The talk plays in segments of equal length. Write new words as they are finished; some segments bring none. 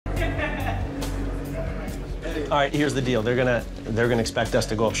All right, here's the deal. They're gonna expect us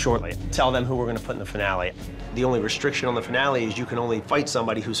to go up shortly. Tell them who we're gonna put in the finale. The only restriction on the finale is you can only fight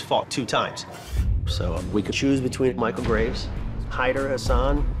somebody who's fought 2 times. So we could choose between Michael Graves, Hyder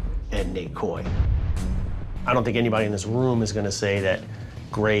Hassan, and Nate Coy. I don't think anybody in this room is gonna say that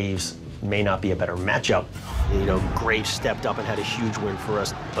Graves may not be a better matchup. You know, Graves stepped up and had a huge win for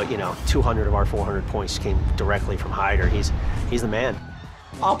us, but you know, 200 of our 400 points came directly from Hyder. He's the man.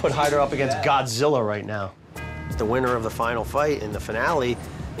 I'll put Hyder up against Godzilla right now. The winner of the final fight in the finale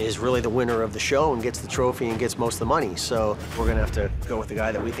is really the winner of the show and gets the trophy and gets most of the money. So we're gonna have to go with the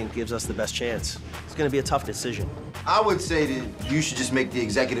guy that we think gives us the best chance. It's gonna be a tough decision. I would say that you should just make the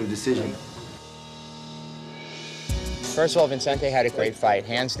executive decision. First of all, Vicente had a great fight,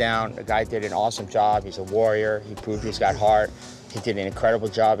 hands down. The guy did an awesome job. He's a warrior. He proved he's got heart. He did an incredible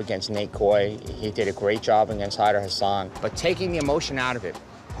job against Nate Coy. He did a great job against Hyder Hassan. But taking the emotion out of it,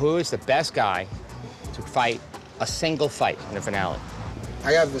 who is the best guy to fight a single fight in the finale?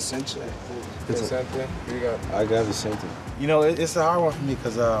 I got Vicente. Vicente? You got? I got Vicente. You know, it's a hard one for me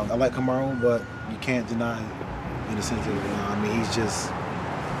because I like Kamaru, but you can't deny Vicente. You know, I mean,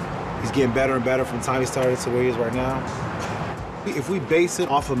 he's getting better and better from the time he started to where he is right now. If we base it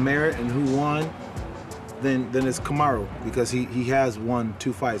off of merit and who won, then it's Kamaru because he has won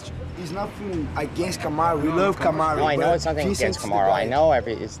 2 fights. He's nothing against Kamaru. We love Kamaru. No, I know it's nothing against Kamaru. I know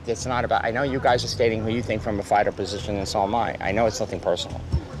it's not about. I know you guys are stating who you think from a fighter position, and so am I. I know it's nothing personal.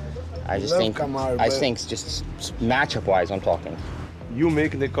 I just think. Kamaru, I think just matchup-wise, I'm talking. You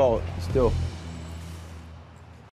making the call still.